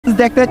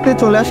দেখতে দেখতে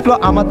চলে আসলো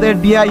আমাদের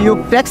ডিআইইউ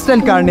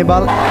টেক্সটাইল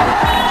কার্নিভাল।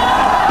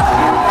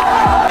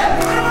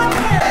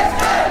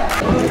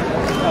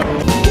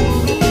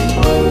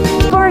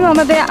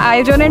 আমাদের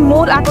আয়োজনের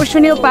মূল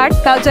আকর্ষণীয় part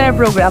cultural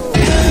programme.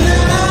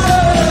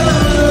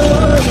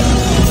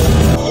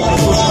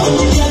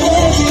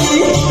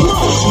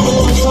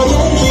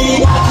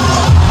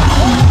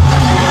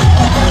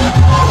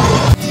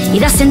 Y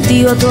das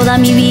sentido toda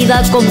mi vida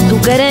con tu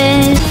querer.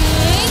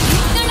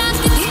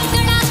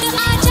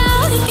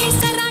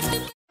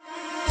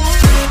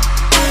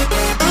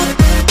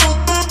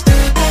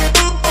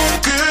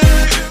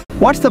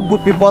 What's up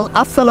good people?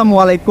 Assalamu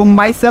alaikum.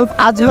 Myself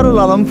Azharul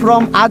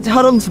from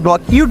Azharul's blog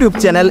YouTube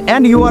channel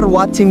and you are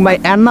watching my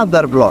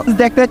another blog.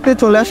 দেখতে দেখতে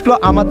চলে আসলো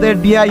আমাদের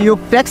DIU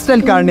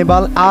textile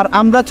carnival আর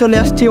আমরা চলে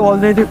আসছি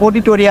already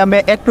অডিটোরিয়ামে।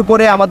 একটু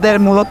পরে আমাদের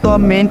মূলত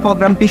মেইন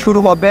প্রোগ্রামটি শুরু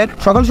হবে।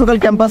 সকাল সকাল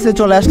ক্যাম্পাসে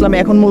চলে আসলাম।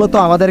 এখন মূলত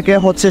আমাদেরকে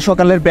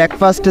সকালের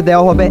ব্রেকফাস্ট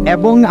দেওয়া হবে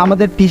এবং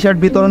আমাদের টি-শার্ট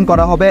বিতরণ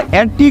করা হবে।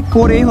 এর ঠিক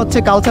করেই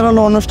কালচারাল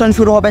অনুষ্ঠান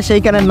শুরু হবে।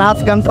 সেইখানে নাচ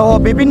গান সহ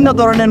বিভিন্ন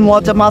ধরনের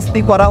মজা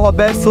মাস্তি করা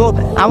হবে। সো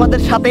আমাদের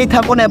সাথেই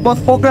থাকুন এবং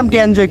প্রোগ্রামটি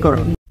এনজয়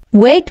করুন।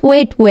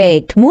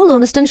 ওয়েট মূল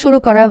অনুষ্ঠান শুরু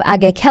করার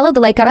আগে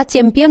খেলাধুলায় কারা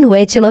চ্যাম্পিয়ন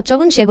হয়েছিল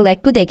চলুন সেগুলো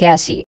একটু দেখে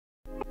আসি।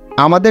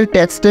 আমাদের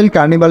টেক্সটাইল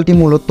কার্নিভালটি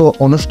মূলত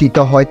অনুষ্ঠিত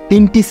হয়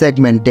 3টি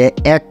সেগমেন্টে।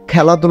 1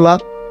 খেলাধুলা,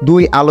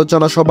 2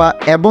 আলোচনা সভা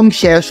এবং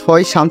শেষ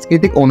হয়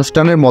সাংস্কৃতিক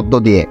অনুষ্ঠানের মধ্য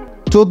দিয়ে।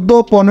 14,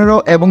 15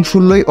 এবং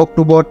 16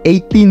 অক্টোবর এই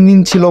 3 দিন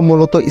ছিল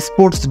মূলত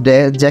স্পোর্টস ডে,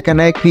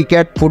 যেখানে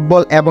ক্রিকেট,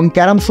 ফুটবল এবং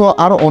ক্যারাম সহ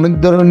আরও অনেক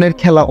ধরনের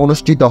খেলা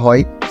অনুষ্ঠিত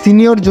হয়।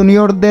 সিনিয়র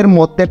জুনিয়রদের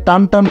মধ্যে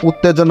টান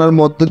উত্তেজনার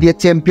মধ্য দিয়ে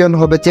চ্যাম্পিয়ন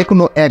হবে যে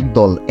কোনো এক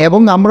দল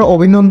এবং আমরা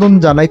অভিনন্দন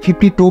জানাই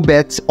 52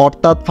 ব্যাচ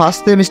অর্থাৎ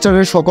ফার্স্ট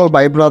সেমিস্টারের সকল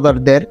ভাই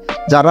ব্রাদারদের,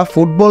 যারা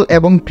ফুটবল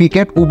এবং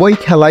ক্রিকেট উভয়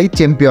খেলায়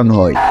চ্যাম্পিয়ন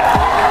হয়।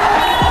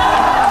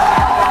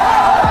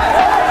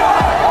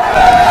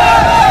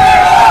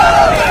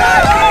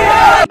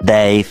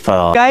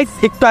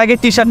 একটু আগে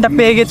টি-শার্টটা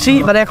পেয়ে গেছি,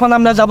 এখন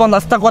আমরা যাব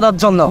নাস্তা করার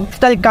জন্য।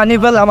 টেক্সটাইল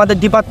কার্নিভাল আমাদের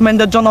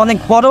ডিপার্টমেন্টের জন্য অনেক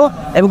বড়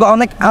এবং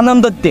অনেক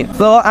আনন্দের দিন।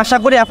 তো আশা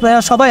করি আপনারা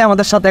সবাই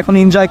আমাদের সাথে এখন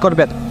এনজয়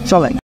করবেন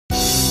সবাই।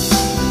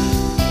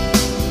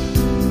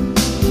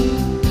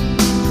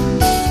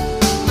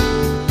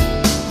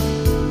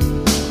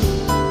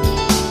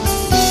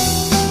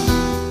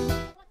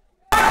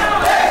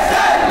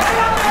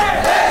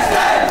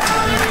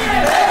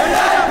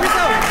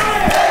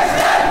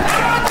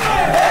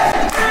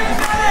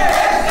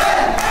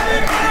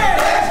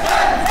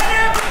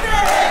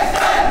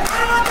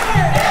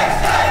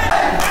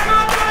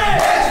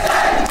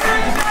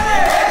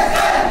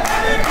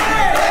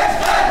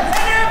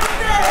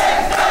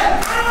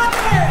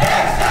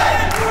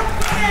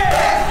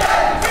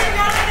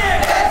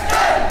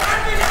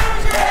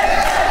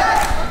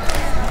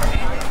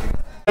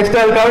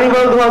 টেক্সটাইল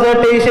কার্নিভাল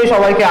 2023-এ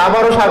সবাইকে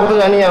আবারও স্বাগত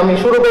জানিয়ে আমি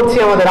শুরু করছি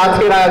আমাদের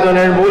আজকের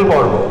আয়োজনের মূল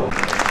পর্ব।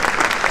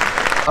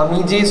 আমি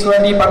যে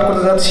সূরাটি পাঠ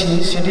করতে যাচ্ছি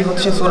সেটি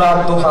হচ্ছে সূরা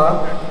দোহা।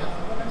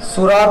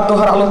 সূরা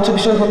দোহার আলোচ্য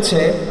বিষয় হচ্ছে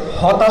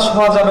হতাশ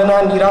হওয়া যাবে না,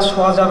 নিরাশ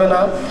হওয়া যাবে না,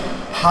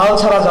 হাল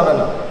ছাড়া যাবে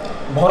না,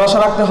 ভরসা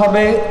রাখতে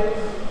হবে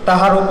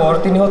তাহার উপর,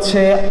 তিনি হচ্ছে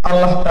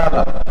আল্লাহ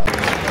তাআলা।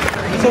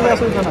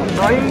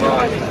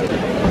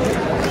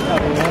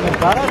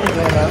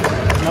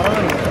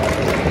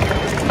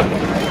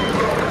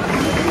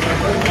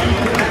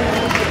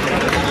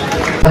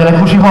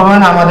 খুশি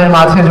হবেন আমাদের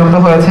মাঝে যুক্ত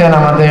হয়েছেন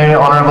আমাদের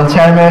honourable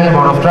chairman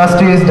board of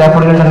trustees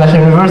daffodil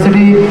international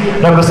university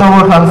doctor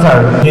Savar Khan sir.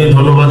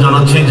 ধন্যবাদ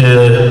জানাচ্ছি যে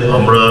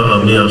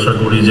আমি আশা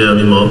করি যে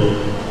আমি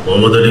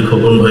মোহাম্মদ আলী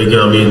খোকন ভাইকে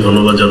আমি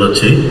ধন্যবাদ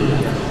জানাচ্ছি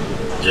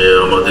যে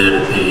আমাদের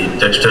এই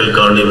টেক্সটাইল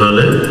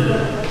কার্নিভালে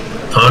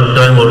 3rd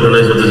টাইম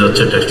অর্গানাইজ হতে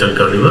যাচ্ছে টেক্সটাইল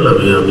কার্নিভাল।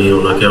 আমি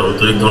ওনাকে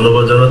আন্তরিক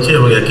ধন্যবাদ জানাচ্ছি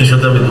এবং একই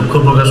সাথে আমি দুঃখ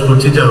প্রকাশ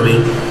করছি যে আমি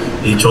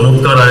এই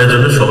চমৎকার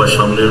আয়োজনে সবার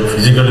সামনে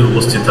ফিজিক্যালি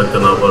উপস্থিত থাকতে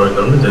না পারার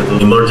কারণে, যেহেতু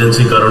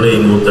ইমার্জেন্সি কারণে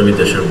এই মুহূর্তে আমি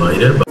দেশের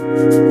বাইরে।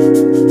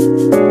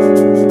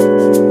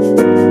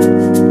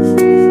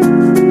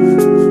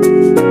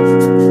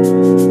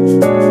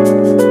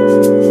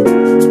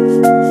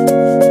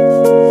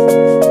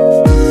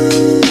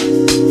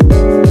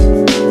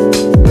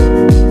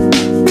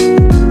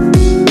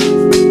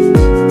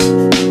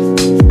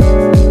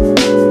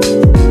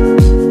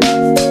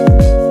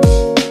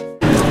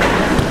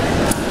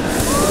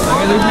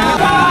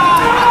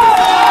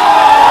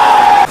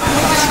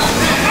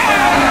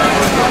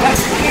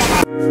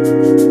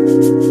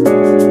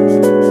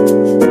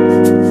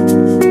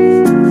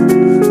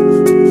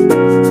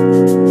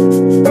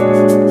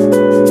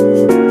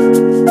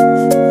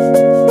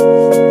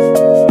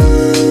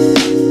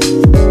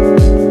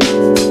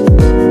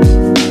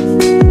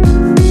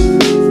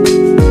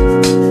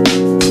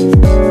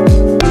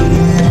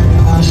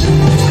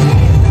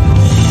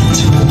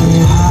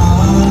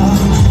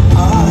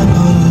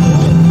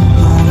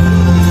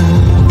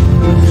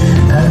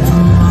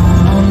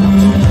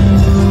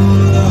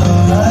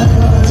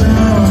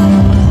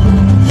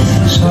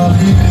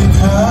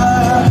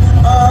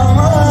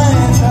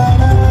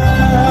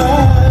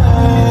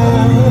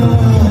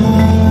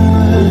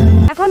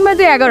 এখন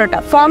বাজে 11টা।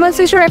 ফর্মাল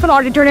সেশন এখন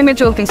অডিটোরিয়ামে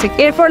চলতেছে,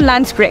 এরপর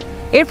লাঞ্চ ব্রেক।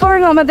 এরপর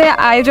আমাদের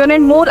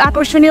আয়োজনের মূল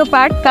আকর্ষণীয়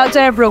পার্ট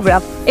কালচারাল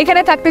প্রোগ্রাম।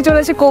 এখানে থাকতে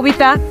চলেছে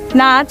কবিতা,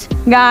 নাচ,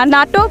 গান,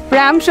 নাটক,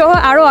 র্যাম সহ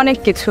আরও অনেক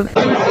কিছু।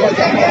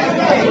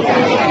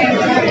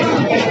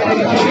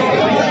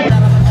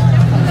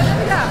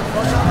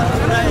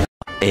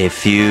 A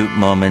few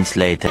moments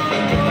later.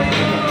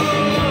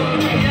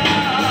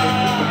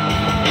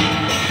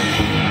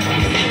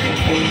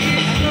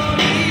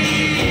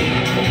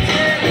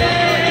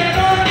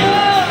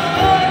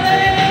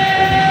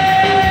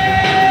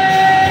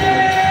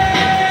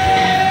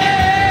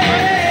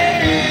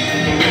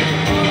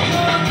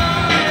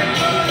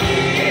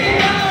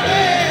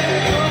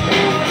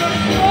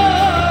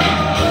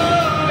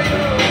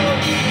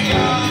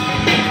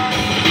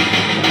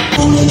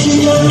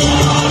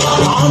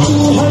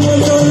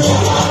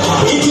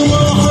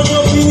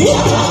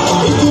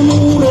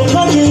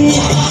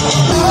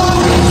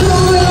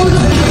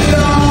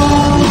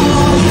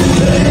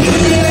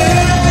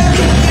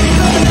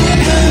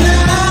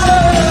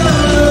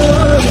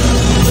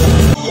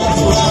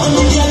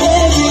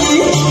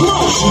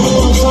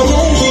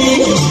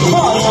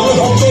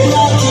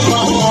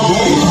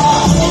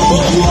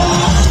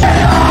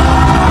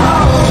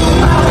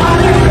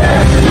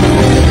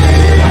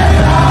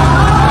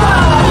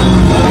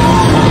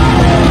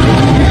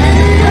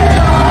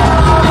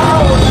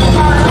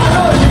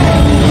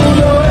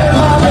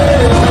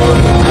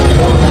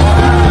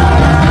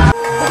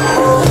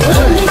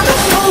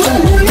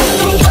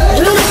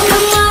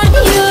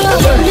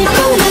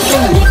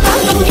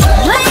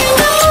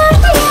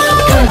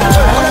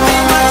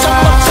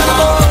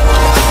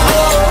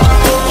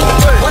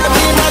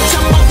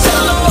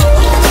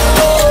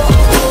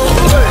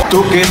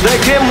 তোকে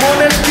দেখে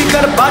মনের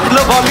স্পিকার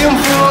বাজলো ভলিউম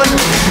ফুল,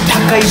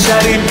 ঢাকাই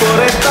শাড়ি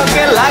পরে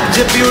তোকে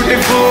লাগছে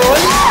বিউটিফুল।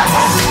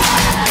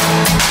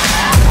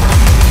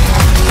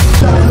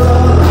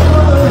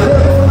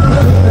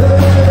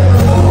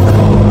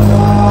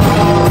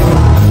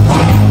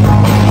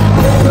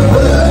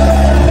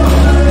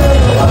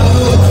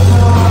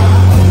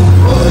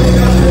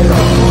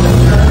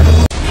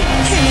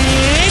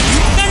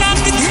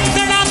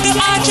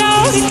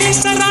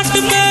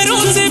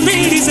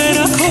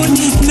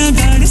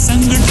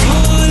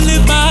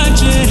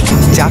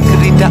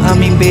 চাকরিটা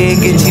আমি পেয়ে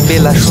গেছি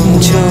বেলা,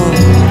 শুনছো?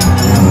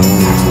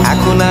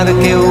 এখন আর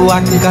কেউ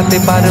আটকাতে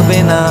পারবে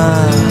না।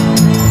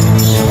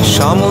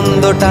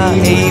 সমুদ্রটা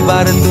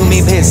এইবার তুমি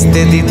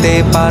ভেস্তে দিতে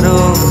পারো,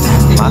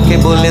 মাকে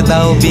বলে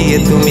দাও বিয়ে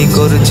তুমি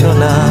করছো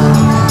না।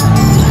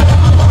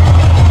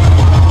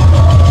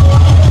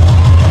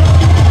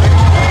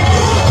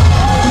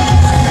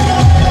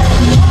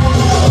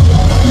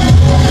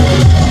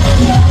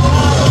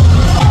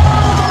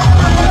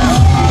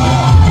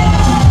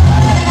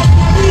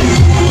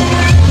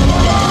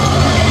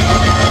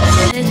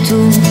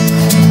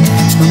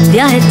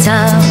 ¿Dónde has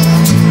estado?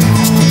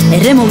 He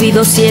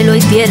removido cielo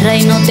y tierra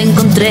y no te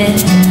encontré.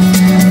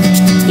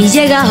 Y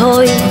llegas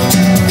hoy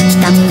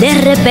tan de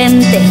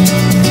repente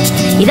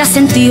y das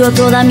sentido a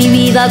toda mi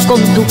vida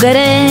con tu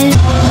querer.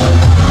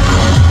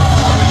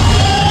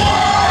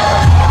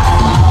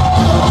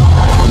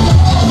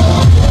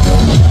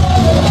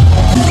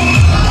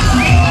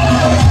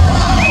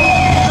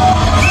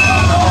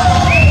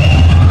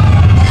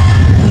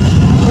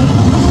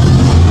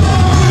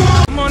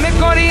 মনে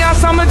করি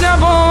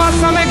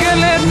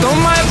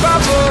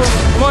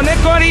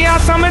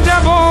আসামে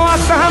যাব,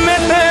 আসামে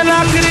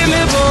রাখি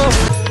নেব।